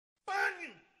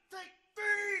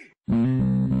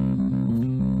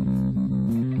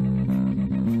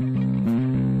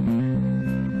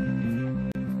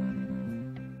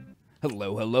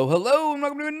Hello, hello, and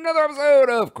welcome to another episode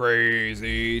of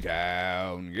Crazy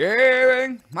Town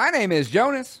Gaming. My name is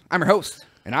Jonas. I'm your host,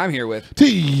 and I'm here with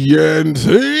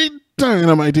TNT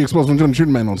Dinomight, the explosive gun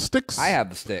shooting man on sticks. I have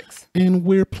the sticks. And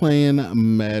we're playing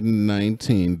Madden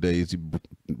 19, Daisy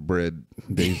Bread.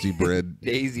 Daisy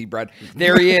Bread.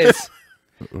 There he is.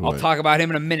 I'll What? talk about him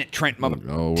in a minute, Trent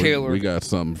Taylor. We got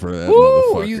something for that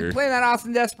Woo! motherfucker. You playing that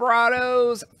Austin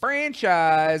Desperados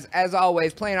franchise. As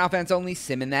always, playing offense only,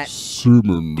 simming that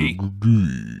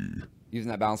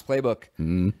using that balanced playbook.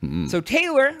 So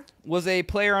Taylor was a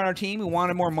player on our team who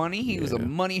wanted more money. He was a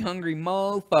money-hungry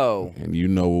mofo. And you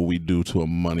know what we do to a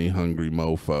money-hungry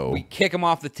mofo. We kick him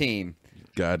off the team.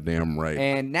 Goddamn right.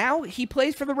 And now he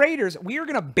plays for the Raiders. We are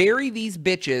going to bury these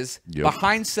bitches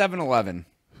behind 7-Eleven.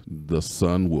 The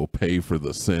son will pay for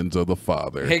the sins of the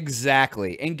father.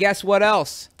 Exactly. And guess what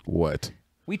else? What?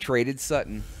 We traded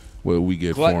Sutton. What do we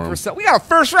get for him? We got a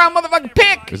first-round motherfucking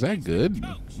pick. Is that good?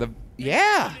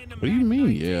 Yeah. What do you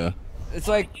mean, yeah? It's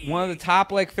like one of the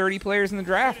top, 30 players in the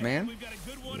draft, man.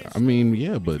 I mean,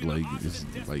 yeah, but, is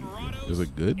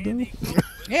it good, though?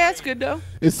 Yeah, it's good, though.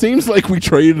 It seems like we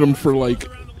traded him for,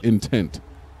 intent.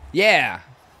 Yeah.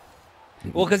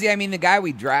 Well, because the guy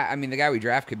we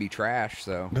draft could be trash.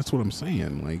 So that's what I'm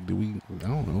saying. I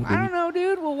don't know. I don't know,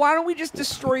 dude. Well, why don't we just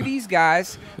destroy these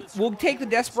guys? We'll take the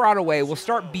Desperado away. We'll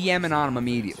start BMing on them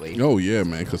immediately. Oh yeah,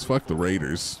 man. Because fuck the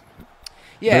Raiders.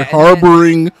 Yeah, they're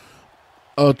harboring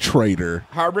a traitor.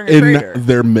 In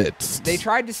their midst. They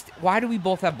tried to. Why do we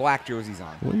both have black jerseys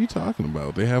on? What are you talking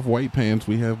about? They have white pants.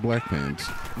 We have black pants.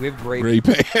 We have gray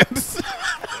pants.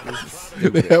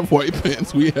 They have white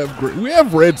pants. We have gray. We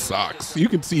have red socks. You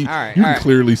can see. You can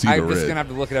clearly see the red. I'm just gonna have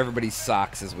to look at everybody's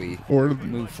socks as we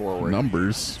move forward.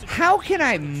 Numbers. How can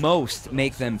I most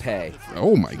make them pay?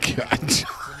 Oh my god.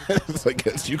 I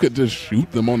guess you could just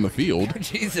shoot them on the field.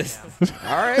 Jesus.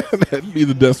 All right. That'd be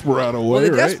the Desperado way, well,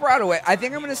 the right? Desperado way. I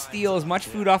think I'm going to steal as much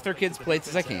food off their kids' plates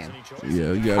as I can.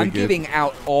 Yeah, you gotta I'm giving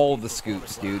out all the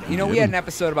scoops, dude. You know, we had an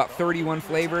episode about 31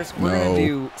 flavors. We're going to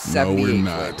do 78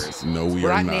 flavors. No, we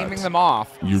are not. We're not naming them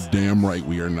off. You're damn right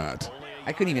we are not.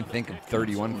 I couldn't even think of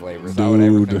 31 flavors. Dude, I would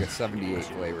ever think of 78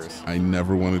 flavors. I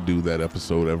never want to do that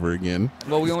episode ever again.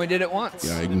 Well, we only did it once.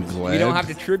 Yeah, I'm glad. We don't have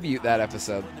to tribute that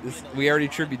episode. We already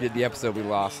tributed the episode we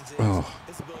lost. Oh.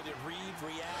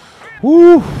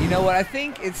 Woo. You know what? I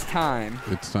think it's time.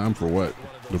 It's time for what?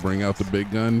 To bring out the big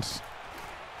guns?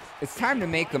 It's time to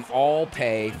make them all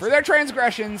pay for their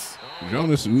transgressions.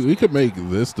 Jonas, we could make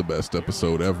this the best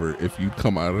episode ever if you'd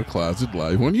come out of the closet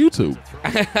live on YouTube.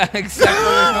 Except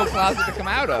there's no closet to come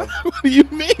out of. What do you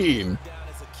mean?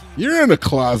 You're in a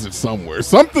closet somewhere.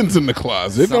 Something's in the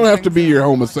closet. It don't have to be your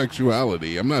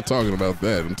homosexuality. I'm not talking about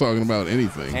that. I'm talking about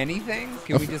anything. Anything?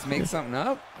 Can we just make something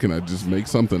up? Can I just make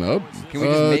something up? Can we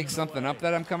just make something up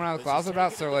that I'm coming out of the closet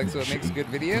about so it makes good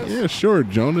videos? Yeah, sure.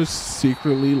 Jonas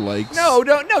secretly likes... No,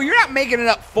 you're not making it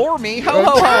up for me. Ho,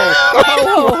 ho, ho.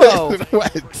 Ho, ho, ho.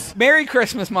 What? Merry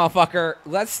Christmas, motherfucker.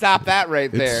 Let's stop that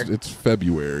right there. It's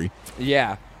February.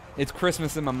 Yeah. It's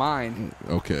Christmas in my mind.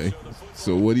 Okay.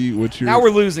 So what's your... Now we're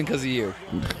losing because of you.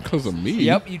 Because of me?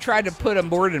 Yep. You tried to put a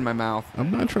word in my mouth.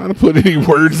 I'm not trying to put any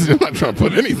words in. I'm not trying to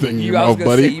put anything in your mouth,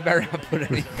 buddy. Say, you better not put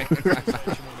anything in my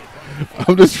mouth.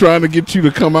 I'm just trying to get you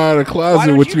to come out of the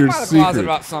closet with your secret. Why don't you come out of the closet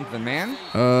about something, man?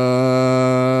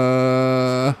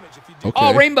 Okay.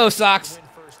 Oh, rainbow socks.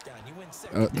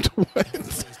 What?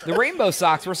 The rainbow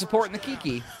socks. We're supporting the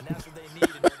Kiki.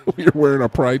 You're wearing our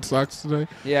Pride socks today?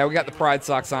 Yeah, we got the Pride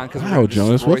socks on. Wow,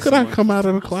 Jonas, what could I come out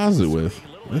of the closet with?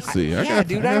 Let's see. I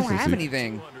don't have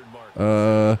anything.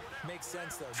 Wow.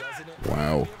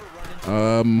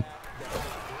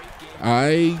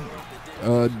 I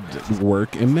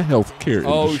work in the healthcare industry.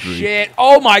 Oh, shit.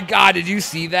 Oh, my God. Did you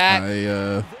see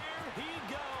that?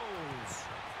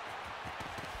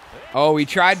 Oh, he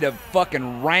tried to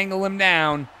fucking wrangle him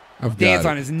down. Dance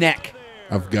on his neck.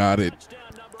 I've got it.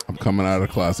 I'm coming out of the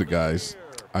closet, guys.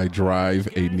 I drive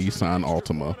a Nissan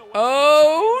Altima.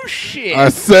 Oh, shit. I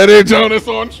said it, Jonas,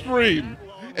 on stream.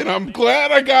 And I'm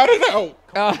glad I got it out.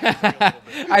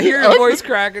 I hear your voice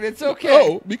cracking. It's okay.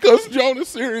 Oh, because, Jonas,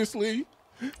 seriously,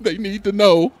 they need to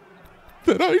know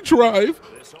that I drive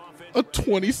a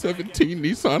 2017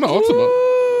 Nissan Altima.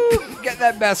 Ooh, get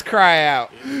that best cry out.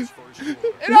 And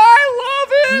I love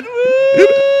it.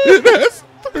 It has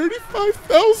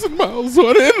 35,000 miles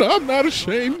on it. I'm not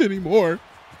ashamed anymore.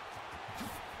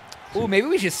 Ooh, maybe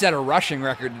we should set a rushing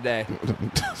record today.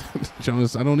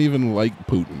 Jonas, I don't even like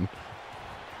Putin.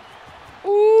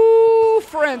 Ooh,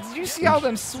 friends, did you see all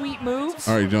them sweet moves?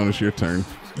 All right, Jonas, your turn.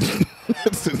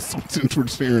 since we're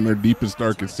sharing our deepest,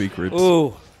 darkest secrets.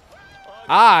 Ooh,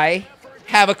 I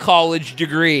have a college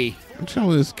degree.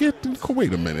 Jonas,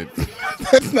 wait a minute.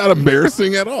 That's not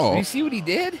embarrassing at all. You see what he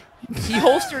did? He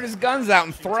holstered his guns out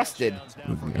and thrusted.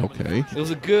 Okay. It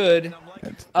was a good.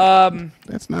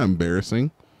 That's not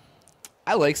embarrassing.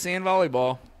 I like sand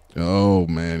volleyball. Oh,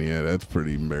 man, yeah, that's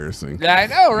pretty embarrassing. Yeah, I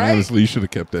know, right? Honestly, you should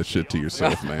have kept that shit to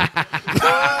yourself, man.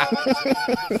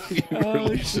 You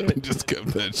really should have just kept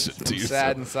that shit to yourself.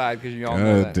 Sad inside because you all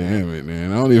know that. Damn it,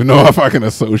 man. I don't even know if I can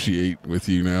associate with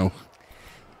you now.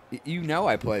 You know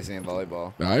I play sand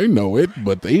volleyball. I know it,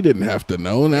 but they didn't have to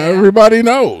know. Now everybody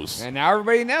knows. And now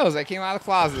everybody knows. I came out of the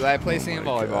closet. I play sand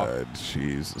volleyball. God,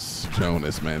 Jesus.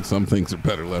 Jonas, man. Some things are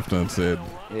better left unsaid.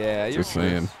 Yeah, you're just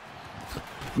saying.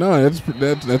 No,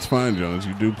 that's fine, Jonas.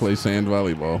 You do play sand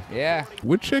volleyball. Yeah.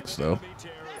 With chicks, though.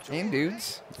 And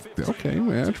dudes. Okay,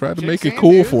 man. I tried to make it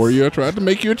cool for you. I tried to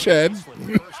make you a Chad.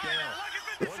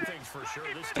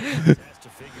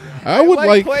 I would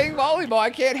like playing volleyball. I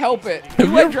can't help it. You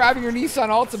like driving your Nissan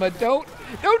Altima. Don't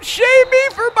shame me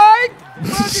for buying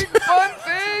fucking fun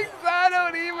things. I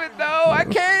don't even know. I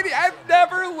can't. I've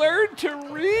never learned to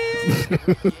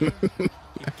read.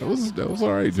 That was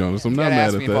all right, Jonas. I'm not mad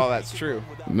ask at me that. If all that's true.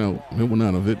 No,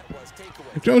 none of it.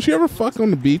 Jonas, you ever fuck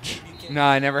on the beach? No,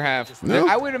 I never have. No?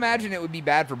 I would imagine it would be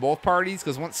bad for both parties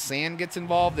because once sand gets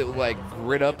involved, it would like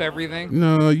grit up everything.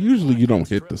 No, usually you don't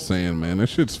hit the sand, man. That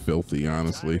shit's filthy,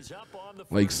 honestly.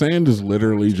 Like sand is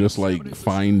literally just like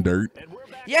fine dirt.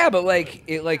 Yeah, but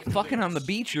like fucking on the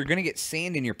beach, you're gonna get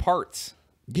sand in your parts.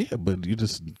 Yeah, but you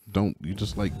just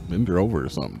like bend her over or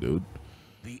something, dude.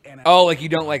 Oh, like you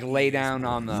don't like lay down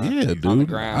on the dude. on the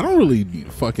ground. I don't really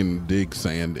fucking dig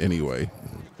sand anyway.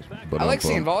 But I like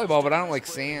sand volleyball, but I don't like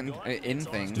sand in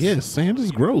things. Yeah, sand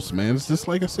is gross, man. It's just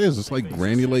like I said, it's like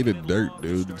granulated dirt,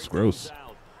 dude. It's gross.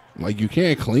 Like you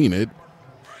can't clean it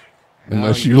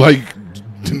unless you like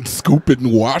scoop it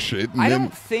and wash it. And I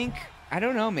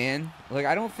don't know, man. Like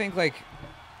I don't think like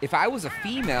if I was a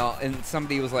female and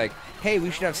somebody was like, "Hey,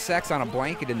 we should have sex on a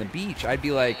blanket in the beach," I'd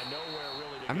be like,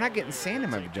 I'm not getting sand in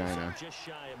my vagina.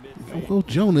 Well,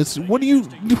 Jonas, what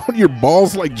are your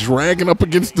balls like dragging up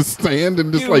against the sand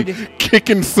and just like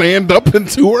kicking sand up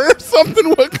into her or something?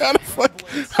 What kind of fuck?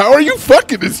 How are you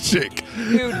fucking this chick?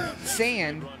 Dude,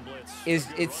 sand is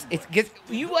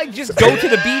you like just go to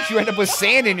the beach, you end up with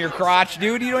sand in your crotch,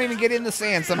 dude. You don't even get in the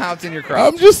sand. Somehow it's in your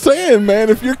crotch. I'm just saying, man,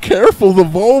 if you're careful, the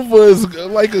vulva is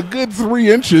like a good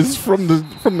 3 inches from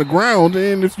the ground,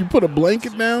 and if you put a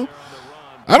blanket down.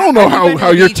 I don't know how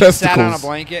your testicles. Sat on a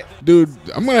blanket? Dude,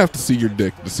 I'm going to have to see your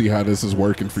dick to see how this is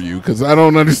working for you because I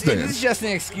don't understand. This is just an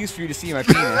excuse for you to see my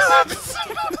penis.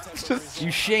 You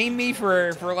shame me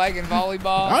for liking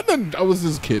volleyball? I was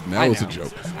just kidding. That was a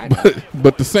joke.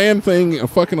 But the sand thing,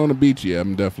 fucking on the beach, yeah,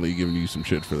 I'm definitely giving you some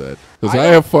shit for that. Because I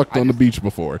have fucked on the beach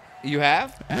before. You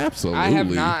have? Absolutely. I have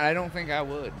not. I don't think I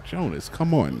would. Jonas,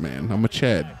 come on, man. I'm a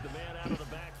Chad.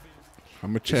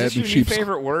 I'm a Chad in sheep's. Is this your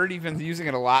favorite word? You've been using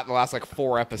it a lot in the last like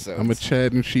 4 episodes. I'm a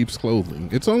Chad in sheep's clothing.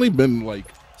 It's only been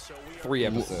like 3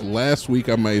 episodes. Last week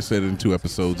I might have said it in 2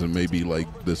 episodes, and maybe like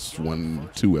this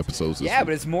 2 episodes. Yeah,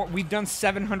 but it's more. We've done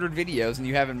 700 videos, and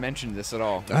you haven't mentioned this at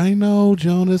all. I know,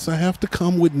 Jonas. I have to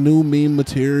come with new meme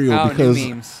material because new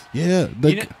memes. Yeah,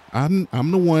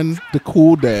 I'm the one, the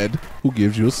cool dad who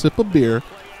gives you a sip of beer.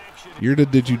 You're the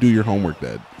did you do your homework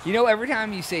dad. You know, every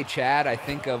time you say Chad, I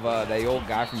think of the old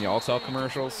guy from the Alltel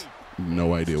commercials.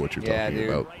 No idea what you're talking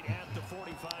about.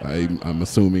 I'm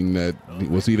assuming that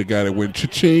was he the guy that went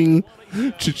cha-ching,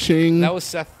 cha-ching. That was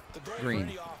Seth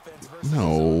Green.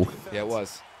 No. Yeah, it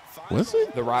was. Was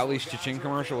it? The Riley's cha-ching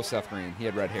commercial was Seth Green. He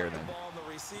had red hair then.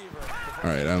 All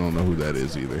right, I don't know who that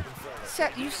is either.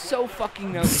 Seth, you so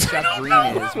fucking know who Seth Green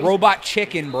is. Robot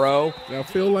Chicken, bro. I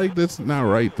feel like that's not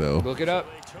right though. Look it up.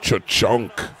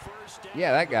 Cha-chunk.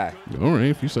 Yeah, that guy. All right,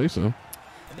 if you say so.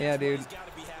 Yeah, dude.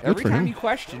 Every time you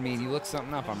question me and you look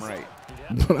something up, I'm right.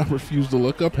 But I refuse to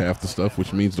look up half the stuff,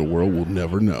 which means the world will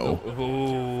never know.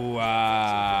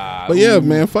 But yeah,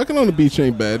 man, fucking on the beach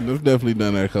ain't bad. I've definitely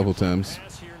done that a couple times.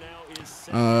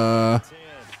 I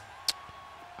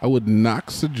would not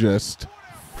suggest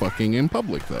fucking in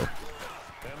public, though.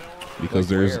 Because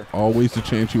there's always a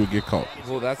chance you would get caught.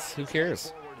 Well, who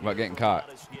cares about getting caught?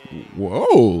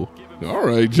 Whoa. All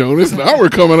right, Jonas. Now we're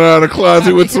coming out of the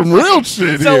closet with some real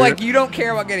shit so, here. like, you don't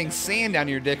care about getting sand down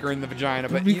your dick or in the vagina,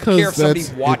 but you care if somebody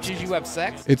watches you have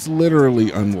sex? It's literally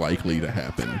unlikely to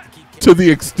happen. To the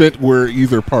extent where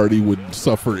either party would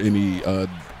suffer any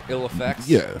ill effects?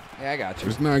 Yeah. Yeah, I got you.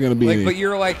 There's not going to be any. But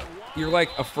you're like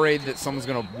afraid that someone's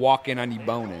going to walk in on you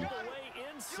boning.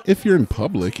 If you're in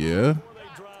public, yeah.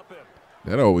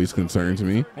 That always concerns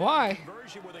me. Why?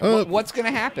 What's going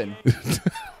to happen?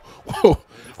 Whoa.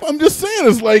 I'm just saying,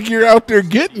 it's like you're out there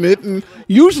getting it, and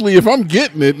usually if I'm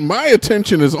getting it, my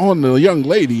attention is on the young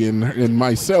lady and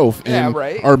myself and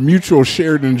our mutual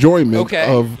shared enjoyment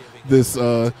of this,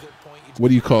 what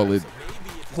do you call it?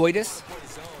 Coitus?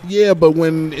 Yeah, but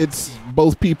when it's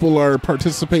both people are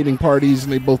participating parties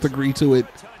and they both agree to it.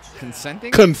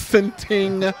 Consenting?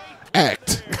 Consenting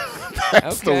act.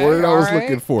 That's the word I was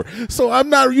looking for. So I'm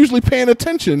not usually paying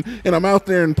attention, and I'm out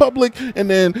there in public, and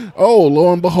then, oh,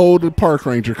 lo and behold, the park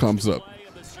ranger comes up.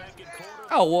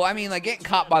 Oh, well, I mean, like getting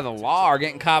caught by the law or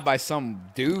getting caught by some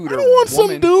dude or I don't want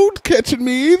woman. some dude catching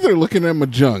me either looking at my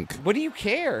junk. What do you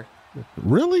care?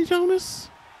 Really, Jonas?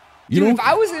 Dude,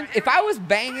 if I was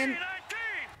banging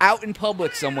out in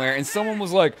public somewhere and someone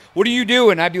was like, what are you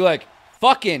doing? I'd be like,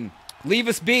 fucking leave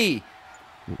us be.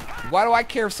 Why do I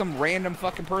care if some random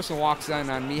fucking person walks in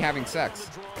on me having sex?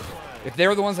 If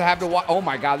they're the ones that have to watch, oh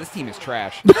my God, this team is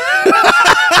trash.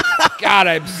 God,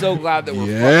 I'm so glad that we're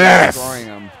fucking destroying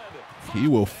them. He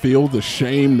will feel the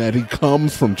shame that he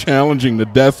comes from challenging the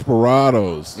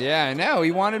Desperados. Yeah, I know.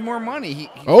 He wanted more money.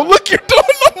 Oh, look, you're doing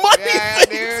the money. Yeah,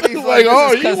 dude. He's like,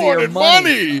 oh, he wanted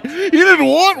money. He didn't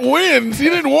want wins. He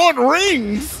didn't want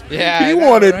rings. Yeah, he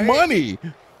wanted money.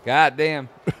 God damn.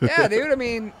 Yeah, dude. I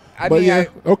mean,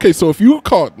 okay, so if you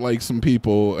caught like some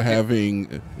people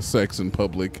having sex in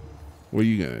public, what are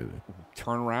you gonna do?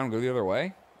 Turn around and go the other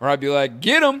way? Or I'd be like,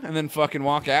 get him, and then fucking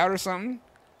walk out or something?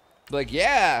 Like,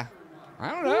 yeah. I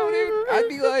don't know, dude. I'd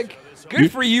be like,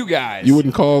 good for you guys. You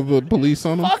wouldn't call the police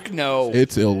on them? Fuck no.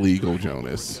 It's illegal,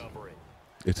 Jonas.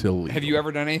 It's illegal. Have you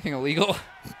ever done anything illegal?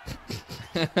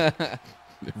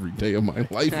 Every day of my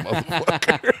life,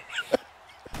 motherfucker.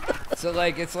 So,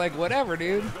 like, it's like, whatever,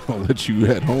 dude. I'll let you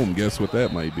head home. Guess what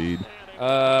that might be?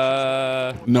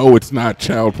 No, it's not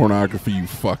child pornography, you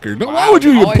fucker. No, why would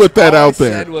you even put that out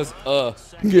there? All I said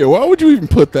was, Yeah, why would you even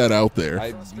put that out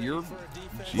there? You're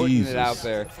putting it out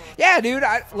there. Yeah, dude.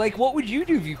 Like, what would you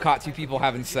do if you caught two people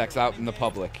having sex out in the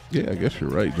public? Yeah, I guess you're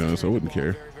right, Jonas. I wouldn't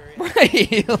care.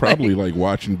 Right. Probably like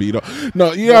watching beat up.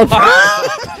 No, yeah.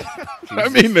 I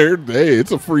mean,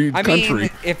 it's a free country. I mean,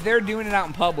 if they're doing it out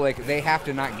in public, they have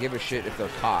to not give a shit if they're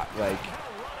caught. Like,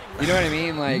 you know what I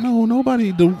mean? Like, no,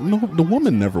 nobody. The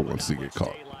woman never wants to get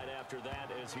caught.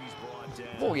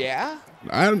 Well, yeah.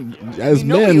 As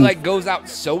nobody men, like goes out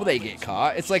so they get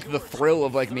caught. It's like the thrill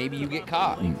of like maybe you get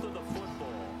caught.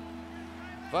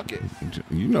 Fuck it.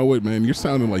 You know what, man? You're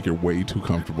sounding like you're way too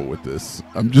comfortable with this.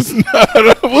 I'm just not.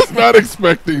 I was not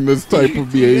expecting this type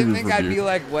of behavior. You didn't think I'd be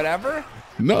like whatever?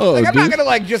 No, like, I'm not gonna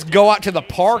like just go out to the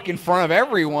park in front of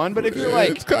everyone. But if you're like,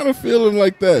 it's kind of feeling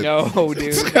like that. No, dude.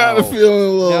 It's kind of feeling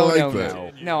a little like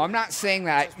that. No, I'm not saying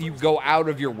that you go out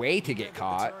of your way to get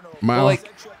caught. Mile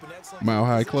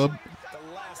High Club.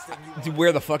 Dude,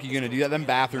 where the fuck are you gonna do that? Them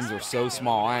bathrooms are so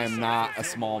small. I am not a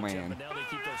small man.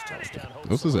 I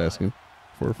was just asking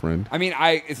for a friend. I mean,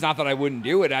 it's not that I wouldn't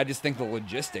do it. I just think the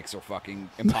logistics are fucking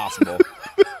impossible.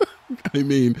 I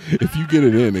mean, if you get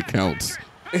it in, it counts.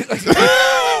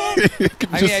 I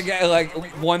mean, I get like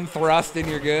one thrust and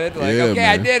you're good. Like, yeah, okay,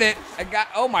 man. I did it.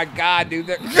 Oh my God, dude.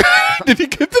 Did he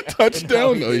get the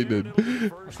touchdown? No, he did.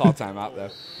 I call timeout though.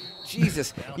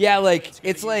 Jesus. Yeah, like,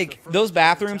 it's like those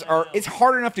bathrooms it's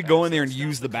hard enough to go in there and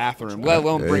use the bathroom, let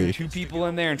alone bring two people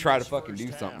in there and try to fucking do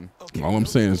something. All I'm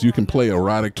saying is you can play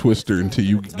erotic twister until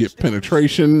you get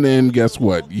penetration, and guess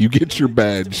what? You get your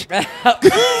badge. So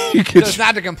it's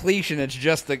not the completion, it's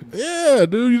just the... Yeah,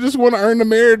 dude, you just want to earn the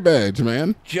merit badge,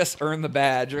 man. Just earn the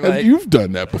badge. You've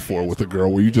done that before with a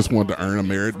girl where you just wanted to earn a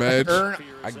merit badge?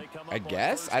 I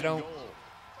guess? I don't...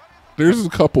 There's a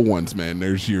couple ones, man.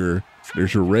 There's your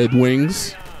Red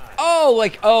Wings. Oh,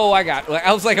 I got.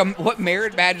 I was like, what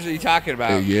merit badges are you talking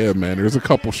about? Yeah, man. There's a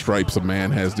couple stripes a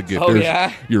man has to get. Oh,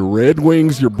 yeah? Your Red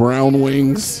Wings, your Brown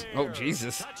Wings. Oh,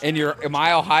 Jesus. And your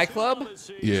Mile High Club?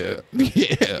 Yeah.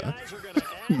 Yeah.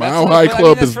 Mile High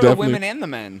Club is for definitely. The women and the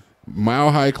men.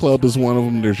 Mile High Club is one of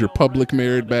them. There's your public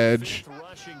merit badge.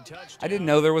 I didn't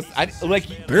know there was.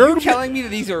 You're telling me that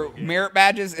these are merit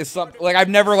badges is something like I've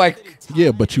never like.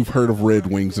 Yeah, but you've heard of Red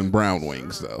Wings and Brown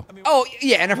Wings, though. Oh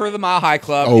yeah, and I've heard of the Mile High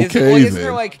Club. Okay, is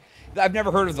there like? I've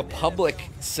never heard of the public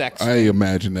section. I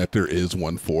imagine that there is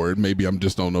one for it. Maybe I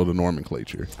just don't know the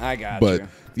nomenclature. I got But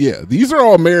yeah, these are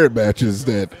all merit badges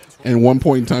that, at one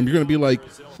point in time, you're gonna be like,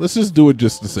 let's just do it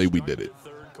just to say we did it.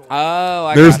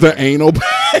 Oh, there's the anal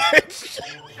badge.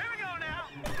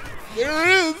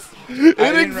 There is.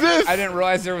 It exists. I didn't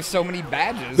realize there were so many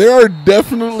badges. There are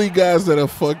definitely guys that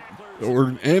have fucked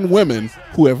and women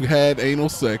who have had anal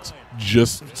sex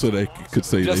just so they could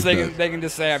say they can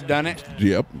just say I've done it.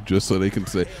 Yep, just so they can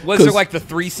say. Was there like the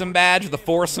threesome badge, the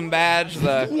foursome badge,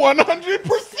 the 100%?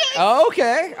 Oh,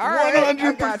 okay, all right, 100%.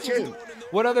 I got you.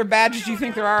 What other badges do you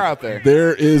think there are out there?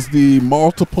 There is the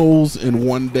multiples in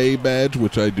 1 day badge,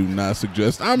 which I do not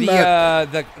suggest.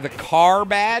 The car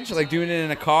badge, like doing it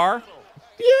in a car.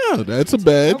 Yeah, that's a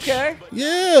badge. Okay.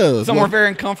 Yeah. Somewhere very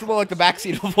uncomfortable, like the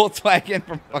backseat of a Volkswagen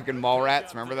from fucking Mallrats.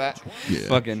 Remember that? Yeah.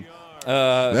 Fucking.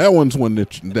 That one's one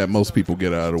that most people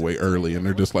get out of the way early, and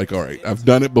they're just like, all right, I've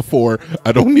done it before.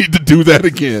 I don't need to do that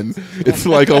again. It's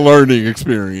like a learning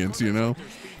experience, you know?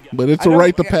 But it's a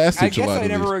rite of passage. I guess I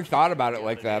never really thought about it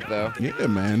like that, though. Yeah,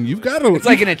 man, you've got to. It's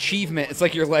like an achievement. It's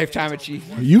like your lifetime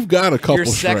achievement. You've got a couple. Your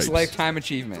sex stripes. Lifetime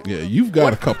achievement. Yeah, you've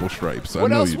got a couple stripes.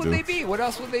 What else would they be? What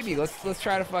else would they be? Let's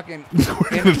try to fucking. We're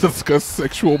gonna discuss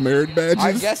sexual merit badges.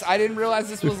 I guess I didn't realize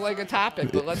this was like a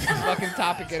topic, but let's just fucking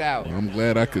topic it out. Well, I'm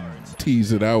glad I could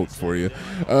tease it out for you.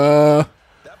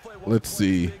 Let's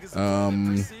see.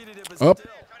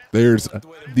 There's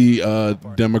the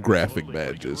demographic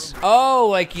badges. Oh,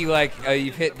 like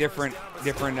you've hit different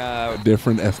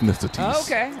ethnicities. Oh,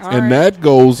 okay, all right. And that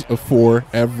goes for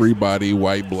everybody,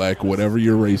 white, black, whatever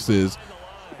your race is.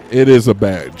 It is a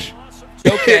badge.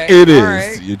 Okay, it is.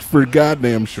 Right. It's for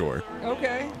goddamn sure.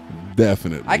 Okay.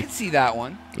 Definitely. I can see that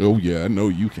one. Oh yeah, I know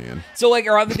you can. So like,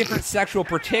 are all the different sexual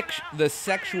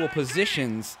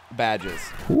positions badges?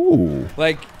 Ooh.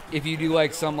 Like if you do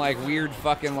like some like weird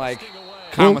fucking like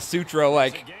Kama Sutra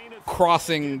like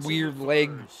crossing weird leg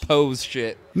pose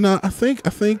shit. No, I think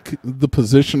the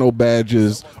positional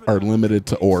badges are limited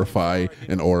to Orify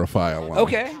and Orify alone.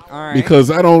 Okay, all right. Because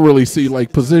I don't really see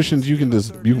like positions. You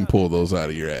can pull those out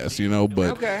of your ass, you know.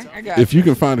 But okay, I got if you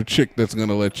can find a chick that's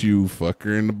gonna let you fuck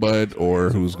her in the butt,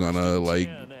 or who's gonna like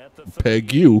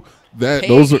peg you,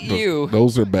 those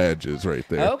are badges right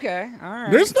there. Okay, all right.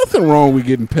 There's nothing wrong with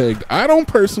getting pegged. I don't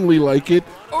personally like it.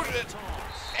 Oh,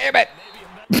 damn it.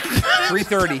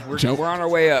 3:30. We're on our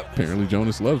way up. Apparently,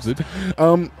 Jonas loves it.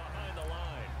 But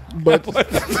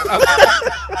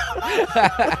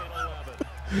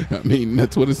I mean,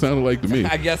 that's what it sounded like to me.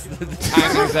 I guess the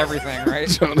timing is everything, right?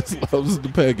 Jonas loves the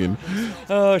pegging.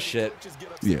 Oh shit.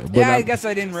 Yeah, but I guess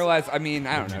I didn't realize. I mean,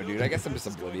 I don't know, dude. I guess I'm just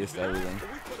oblivious to everything.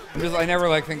 I never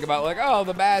like think about like, oh,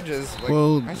 the badges. Like,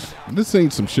 well, this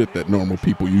ain't some shit that normal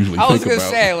people usually think about. I was gonna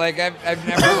say, like, I've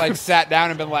never like sat down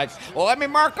and been like, well, let me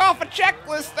mark off a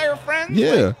checklist there, friends.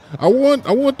 Yeah, like,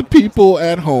 I want the people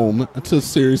at home to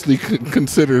seriously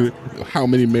consider how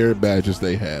many merit badges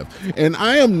they have, and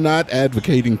I am not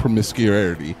advocating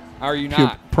promiscuity. Are you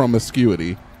not?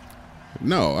 Promiscuity.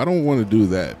 No, I don't want to do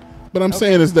that. But I'm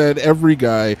saying is that every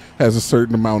guy has a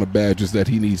certain amount of badges that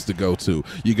he needs to go to.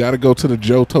 You got to go to the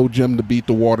Johto gym to beat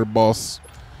the water boss.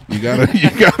 You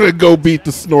gotta go beat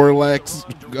the Snorlax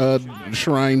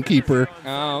shrine keeper.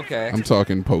 Oh, okay. I'm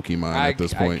talking Pokemon at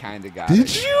this point. I kind of got it.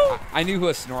 Did you? I knew who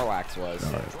a Snorlax was.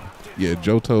 All right. Yeah,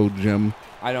 Johto gym.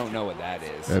 I don't know what that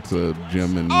is. That's a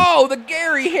gym in. Oh, the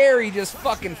Gary Harry just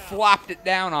fucking flopped it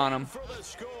down on him.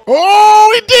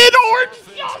 Oh, he did Orange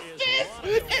Justice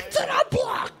into the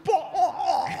block, boy.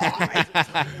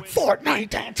 Fortnite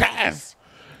Dantas.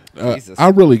 I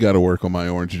really got to work on my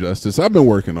Orange Justice. I've been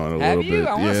working on it a little bit.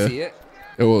 I want to see it.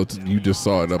 Well, you just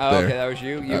saw it up there. Okay, that was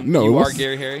you. No, you are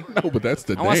Gary Harry. No, but that's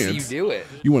the dance. I want to see you do it.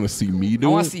 You want to see me do it?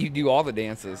 I want to see you do all the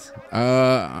dances.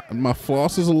 My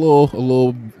floss is a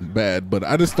little bad, but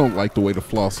I just don't like the way the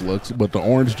floss looks. But the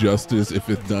Orange Justice,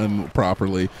 if it's done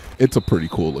properly, it's a pretty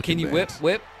cool looking. Can you dance.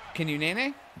 whip? Can you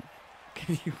nene?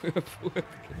 Can you whip?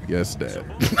 Yes, Dad.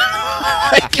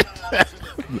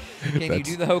 Can you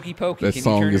do the hokey pokey? Can you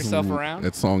turn yourself around?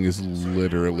 That song is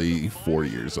literally 4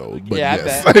 years old. But yeah,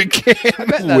 yes, I can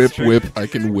whip. I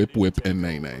can whip and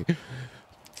nay.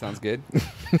 Sounds good.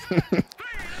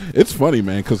 It's funny,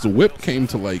 man, because the whip came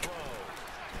to like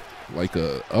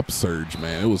a upsurge,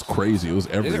 man. It was crazy. It was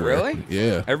everywhere. Is it really?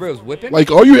 Yeah. Everybody was whipping?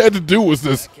 Like, all you had to do was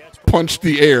just punch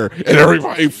the air, and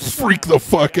everybody freaked the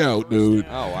fuck out, dude.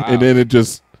 Oh, wow. And then it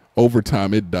just, over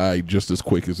time, it died just as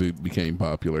quick as it became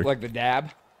popular. Like the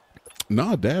dab?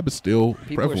 Nah, dab is still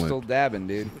People prevalent. are still dabbing,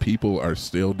 dude. People are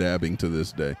still dabbing to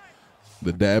this day.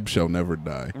 The dab shall never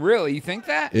die. Really? You think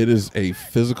that? It is a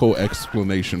physical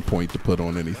exclamation point to put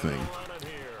on anything.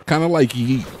 Kind of like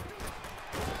yeet.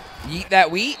 Yeet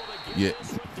that wheat? Yeah.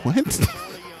 What?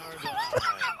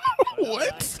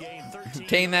 What?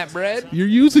 Tame that bread? You're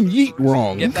using yeet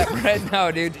wrong. Get that bread?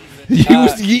 No, dude. Use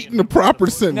yeet in the proper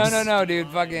sentence. No, dude.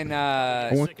 Fucking,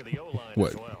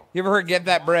 what? You ever heard get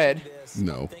that bread?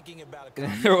 No.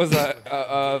 There was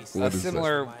a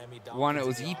similar one. It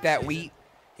was eat that wheat.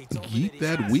 Yeet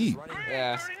that wheat.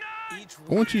 Yeah.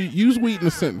 I want you to use wheat in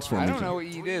a sentence for me. I don't know what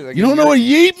yeet is. You don't know what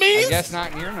yeet means? I guess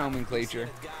not in your nomenclature.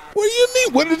 What do you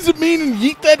mean? What does it mean in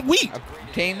yeet that wheat?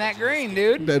 Obtain that grain,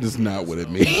 dude. That is not what it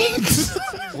means.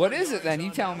 What is it then?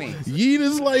 You tell me. Yeet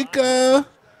is like,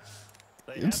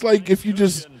 it's like if you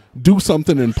just do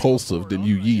something impulsive, then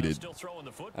you yeet it.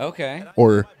 Okay.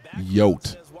 Or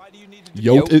yote.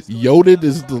 Yoted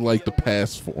is the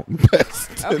past form.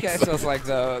 Okay, so it's like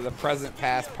the present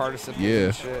past participle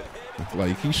and shit.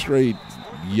 Like he straight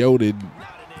yoted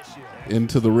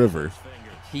into the river.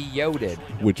 He yoted.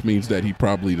 Which means that he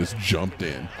probably just jumped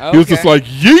in. Okay. He was just like,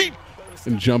 yeet!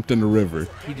 And jumped in the river.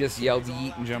 He just yelled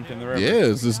yeet and jumped in the river.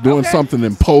 Yeah, it's just doing something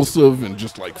impulsive and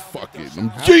just like, fuck it.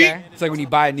 Yeet! It's like when you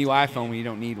buy a new iPhone when you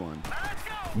don't need one.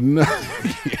 No,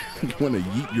 you want to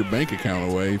yeet your bank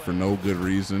account away for no good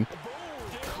reason.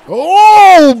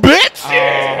 Oh, bitch!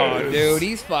 Oh, dude,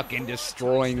 he's fucking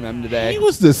destroying them today. He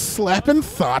was just slapping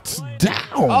thoughts down.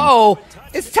 Oh,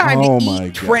 it's time to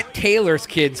eat Trent Taylor's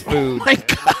kids' food. Oh, my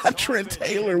God, Trent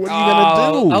Taylor, what are you going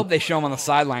to do? I hope they show him on the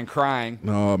sideline crying.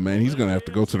 No, man, he's going to have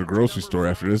to go to the grocery store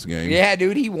after this game. Yeah,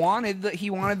 dude, he wanted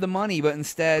the money, but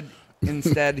instead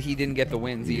he didn't get the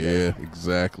wins either. Yeah,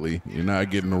 exactly. You're not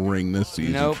getting a ring this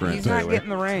season, nope, Trent he's Taylor. Not getting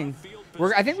the ring.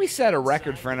 I think we set a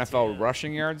record for NFL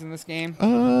rushing yards in this game.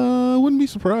 I wouldn't be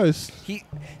surprised.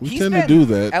 We tend to do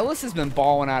that. Ellis has been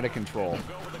balling out of control.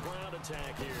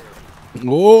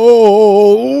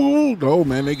 Oh, no,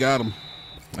 man, they got him.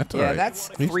 That's all right. Yeah, that's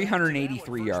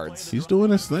 383 yards. He's doing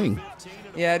his thing.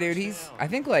 Yeah, dude, I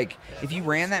think, like, if you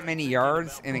ran that many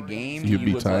yards in a game, you'd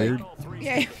be tired?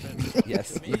 Yeah.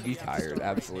 Yes, you'd be tired,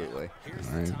 absolutely.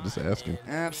 All right, just asking.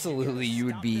 Absolutely, you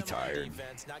would be tired.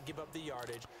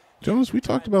 Jonas, we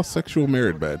talked about sexual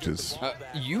merit badges.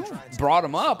 You brought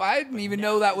them up. I didn't even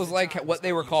know that was, like, what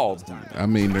they were called. I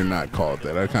mean, they're not called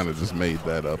that. I kind of just made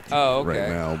that up right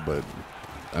now, but,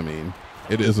 I mean,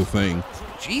 it is a thing.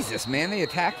 Jesus, man, they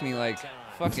attacked me like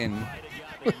fucking...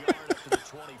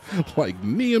 like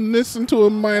Liam into a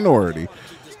minority.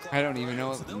 I don't even know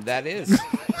what that is.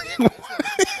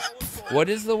 What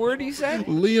is the word you said?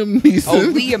 Liam Neeson.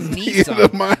 Oh, Liam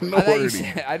Neeson. A minority.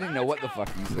 I didn't know what the fuck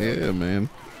you said. Yeah, man.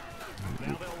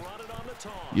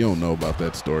 You don't know about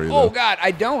that story, though. Oh, God,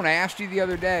 I don't. I asked you the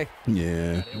other day.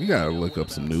 Yeah, you got to look up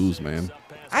some news, man.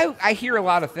 I hear a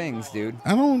lot of things, dude.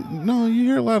 I don't know. You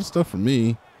hear a lot of stuff from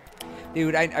me.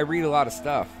 Dude, I read a lot of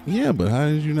stuff. Yeah, but how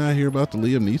did you not hear about the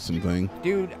Liam Neeson thing?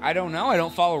 Dude, I don't know. I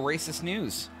don't follow racist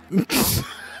news.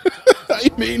 I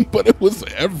mean, but it was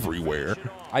everywhere.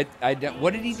 I don't.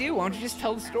 What did he do? Why don't you just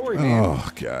tell the story, man? Oh,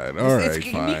 God. All right,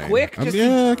 fine. Can be quick.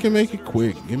 Yeah, I can make it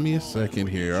quick. Give me a second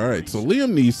here. All right, so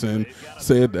Liam Neeson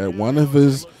said that one of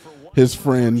his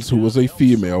friends, who was a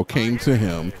female, came to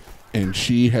him, and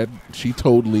she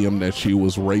told Liam that she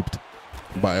was raped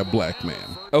by a black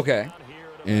man. Okay.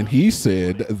 And he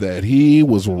said that he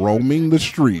was roaming the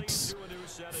streets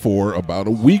for about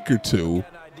a week or two,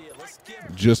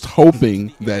 just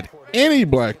hoping that any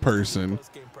black person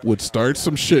would start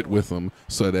some shit with him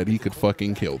so that he could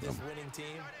fucking kill them.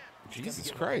 Jesus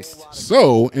Christ.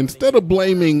 So instead of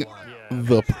blaming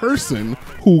the person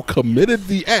who committed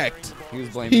the act,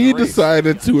 he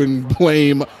decided to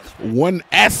blame one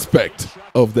aspect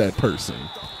of that person.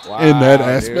 Wow, and that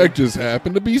aspect just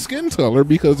happened to be skin color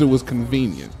because it was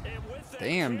convenient.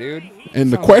 Damn, dude.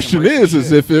 And the question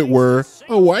is if it were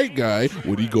a white guy,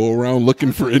 would he go around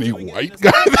looking for any white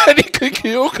guy that he could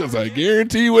kill? Because I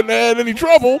guarantee he wouldn't have had any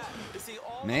trouble.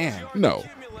 Man. No.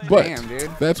 But damn,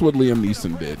 dude. That's what Liam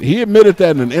Neeson did. He admitted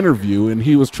that in an interview, and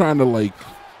he was trying to, like,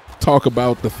 talk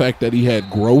about the fact that he had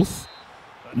growth.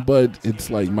 But it's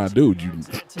like, my dude, you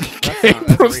can't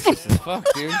racist as fuck,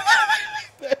 dude.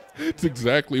 It's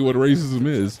exactly what racism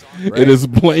is. Right. It is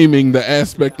blaming the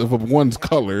aspect of one's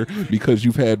color because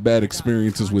you've had bad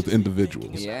experiences with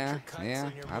individuals. Yeah,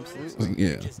 absolutely.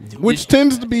 Yeah, which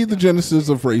tends to be the genesis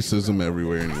of racism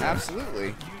everywhere anyway.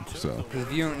 Absolutely. So, because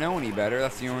if you don't know any better,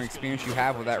 that's the only experience you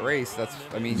have with that race. That's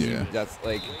like,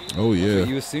 oh yeah, that's what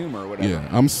you assume or whatever. Yeah,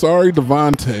 I'm sorry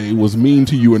Devontae was mean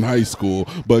to you in high school,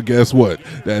 but guess what?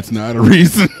 That's not a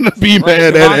reason to be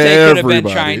mad at everybody. Devontae could have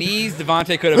been Chinese.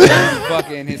 Devontae could have been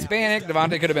fucking Hispanic.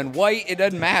 Devontae could have been white. It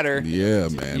doesn't matter. Yeah,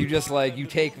 man. You just you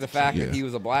take the fact that he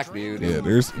was a black dude. Yeah,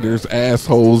 there's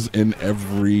assholes in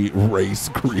every race,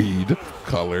 creed,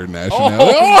 color,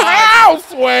 nationality.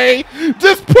 Houseway,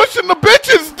 just pushing the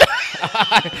bitches down.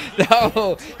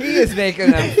 No, he is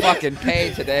making them fucking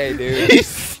pay today, dude. He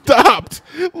stopped.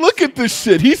 Look at this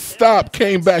shit. He stopped,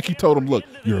 came back. He told him, look,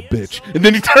 you're a bitch. And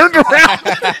then he turned around.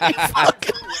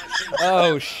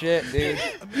 Oh shit, dude.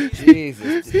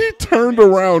 Jesus. He turned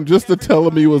around just to tell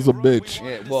him he was a bitch.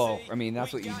 Yeah, well, I mean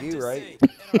that's what you do, right?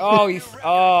 He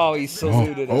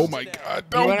saluted him. Oh my God!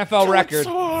 New NFL record.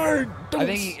 So hard. I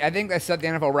think they set the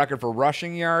NFL record for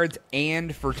rushing yards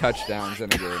and for touchdowns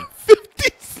in a game.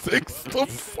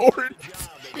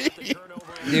 56-14.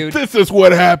 Dude, this is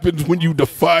what happens when you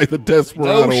defy the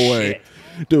Desperado way.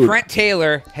 Dude, Trent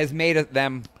Taylor has made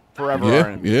them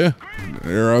forever. Yeah.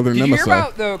 There are other Did nemesis. you hear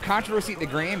about the controversy at the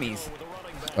Grammys?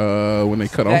 When they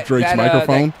cut off Drake's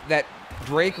microphone? That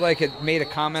Drake had made a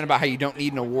comment about how you don't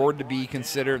need an award to be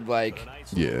considered Yeah.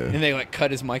 And they cut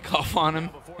his mic off on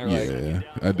him. Yeah,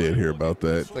 I did hear about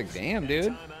that. It's like, damn,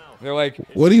 dude. They're like,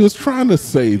 what he was trying to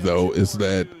say though is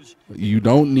that you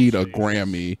don't need a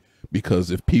Grammy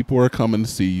because if people are coming to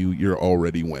see you, you're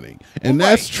already winning. And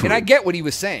that's true. And I get what he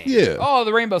was saying. Yeah. Oh,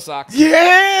 the Rainbow Socks.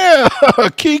 Yeah.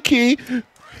 Kiki.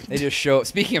 They just show.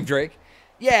 Speaking of Drake.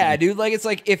 Yeah, dude. It's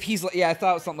like if he's. Yeah, I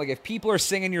thought it was something like if people are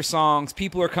singing your songs,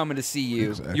 people are coming to see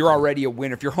you. Exactly. You're already a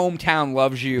winner. If your hometown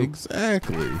loves you.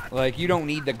 Exactly. You don't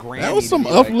need the Grammy. That was some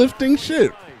uplifting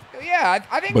shit. Yeah,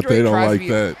 I think but Drake they don't tries like to be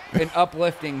that. An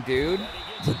uplifting dude.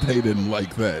 But they didn't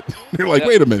like that. They're like,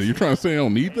 wait a minute, you're trying to say I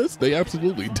don't need this? They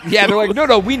absolutely do. Yeah, they're like,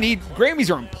 no, we need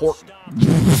Grammys are important.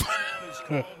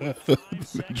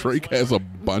 Drake has a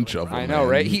bunch of them. I know,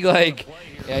 right? He's like,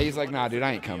 nah, dude,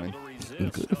 I ain't coming.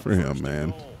 Good for him,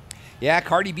 man. Yeah,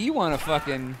 Cardi B won a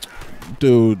fucking.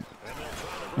 Dude,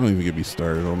 don't even get me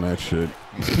started on that shit.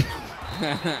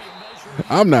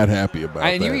 I'm not happy about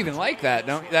that. And you even like that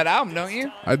album, don't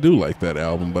you? I do like that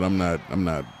album, but I'm not rocking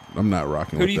with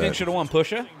that. Who do you think should have won,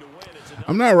 Pusha?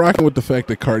 I'm not rocking with the fact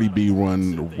that Cardi B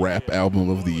won Rap Album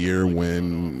of the Year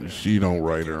when she don't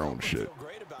write her own shit.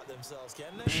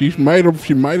 She might have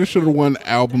should have won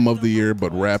Album of the Year,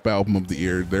 but Rap Album of the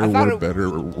Year, there were better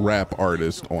rap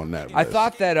artists on that list. I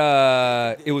thought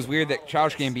that it was weird that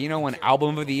Childish Gambino won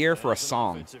Album of the Year for a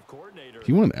song.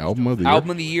 He won Album of the Year? Album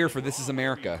of the Year for This Is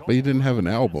America. But he didn't have an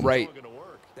album. Right.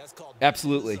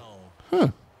 Absolutely. Huh.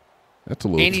 That's a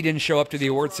little. And he didn't show up to the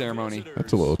award ceremony.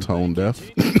 That's a little tone deaf.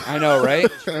 I know, right?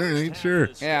 I ain't sure.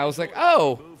 Yeah, I was like,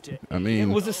 oh. I mean,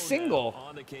 it was a single.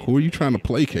 Who are you trying to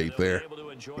placate there?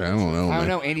 I don't know. I don't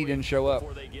know. Andy didn't show up.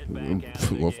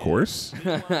 Well, of course.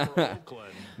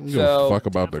 So, fuck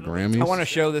about the Grammys. I want to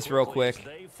show this real quick.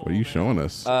 What are you showing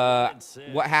us?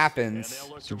 What happens?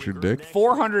 Is it your dick?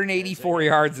 484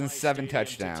 yards and 7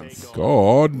 touchdowns.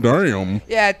 God damn.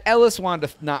 Yeah, Ellis wanted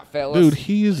to not fail us. Dude,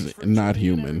 he's not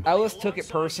human. Ellis took it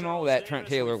personal that Trent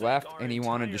Taylor left, and he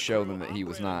wanted to show them that he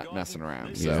was not messing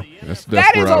around. So yeah,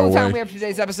 that is all the time we have for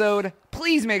today's episode.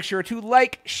 Please make sure to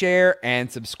like, share,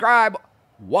 and subscribe.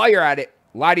 While you're at it,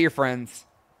 lie to your friends.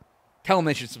 Tell them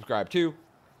they should subscribe too.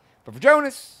 But for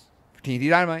Jonas, for TNT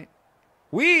Dinomight,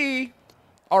 we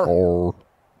are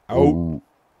out.